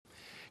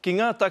Ki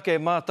ngā take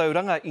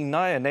Matauranga I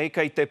naia nei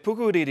kei te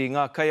pukuriri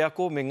ngā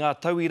kaiako me ngā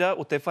tauira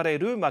o te whare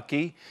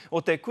rumaki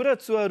o te kura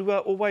tuarua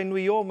o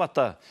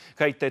Wainuiomata.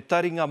 Kei te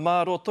taringa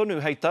maro tonu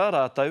hei tā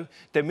ratau,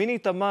 Te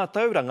Minita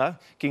Matauranga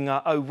ki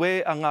ngā auwe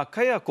a ngā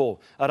kaiako,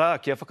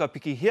 arā kia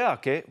whakapikihia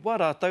ake wa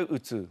ratau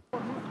utu.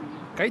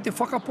 Kei te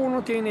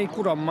whakapono tēnei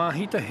kura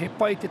māhita he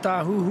pai te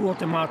tāhuhu o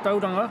te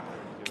Matauranga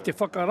ki te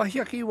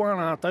whakarahi ake I wā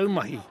rātau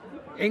mahi.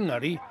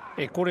 Engari,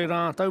 e kore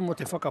rātau mo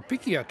te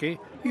whakapiki ake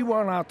I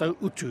wā rātau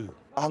utu.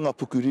 Hanga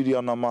pukuriri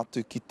ana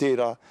mātu ki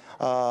tērā,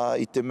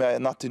 I te mea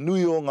nā te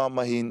nui o ngā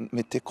mahi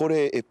me te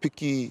kore e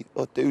piki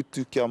o te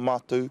utu kia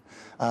mātou,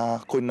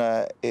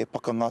 koina e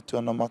pakangātu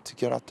ana mātu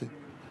kia rātou.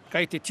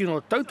 Kei te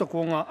tino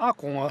tautoko ngā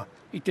ākonga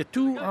I te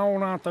tū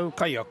ao rātau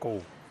kaiako.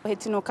 He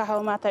tino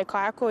kaha o mātou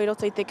kaiako I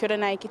roto I te kura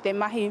nei ki te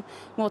mahi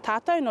mō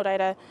tātou, no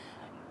reira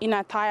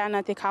ina tae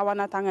ana te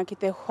kāwanatanga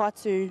ki te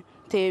hoatu,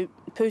 te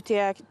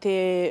pūtea,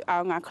 te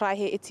ngā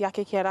karaehe iti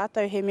ake kia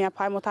rātou, he mea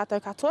pai mō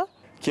tātou katoa.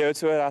 Kia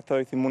utua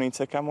rātou Te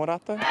Minita mō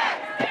rātou.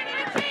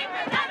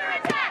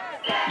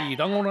 I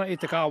rangona e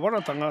te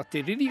kāwanatanga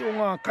te riri o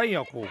ngā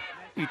kaiako,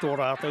 I tō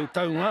rātou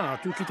taunga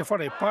atu ki te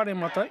whare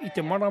pāremata I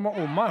te marama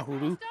o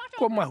mahuru,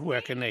 ko mahu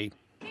ake nei.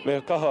 Me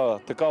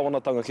kaha te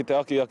kāwanatanga ki te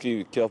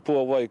aki kia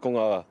pua wai ko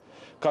ngā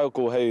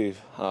kaiako hei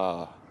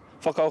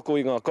whakaako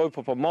I ngā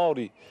kaupapa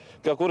Māori,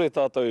 kia kore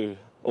tātou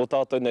o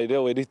tātou nei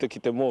reo e rita ki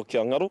te mō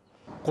kia ngaro.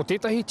 Ko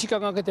tētahi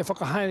tikanga ke te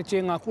whakahaere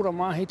ngā kura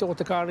māhite o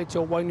Te Kareti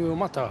o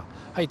Wainuiomata,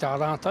 hei tā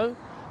rātau,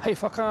 hei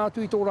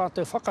whakaatu I tō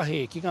rātau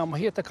whakahe ki ngā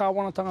mahia te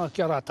kāwanatanga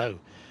kia rātau.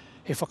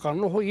 He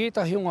whakanoho I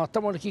etahi o ngā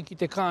tamariki ki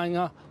te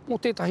kāinga mō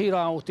tētahi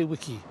rā o te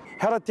wiki.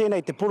 Hara tēnei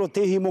te poro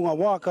tehi mo ngā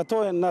wā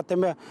katoa, nā te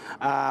mea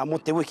mo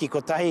te wiki ko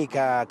tahi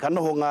ka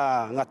noho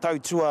ngā tau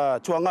tua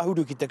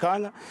ngahuru ki te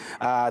kāinga,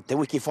 te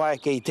wiki whae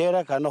ke I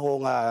tērā, ka noho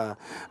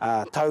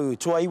ngā tau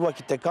tua iwa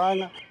ki te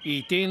kāinga.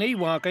 I tēnei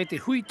wā kei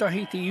te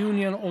huitahi te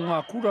union o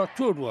ngā kura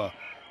tuarua,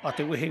 a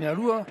te wehenga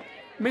rua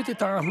me te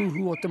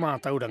tāhuhu o te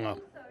Matauranga.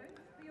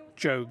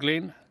 Joe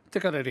Glenn, Te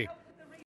Kareti.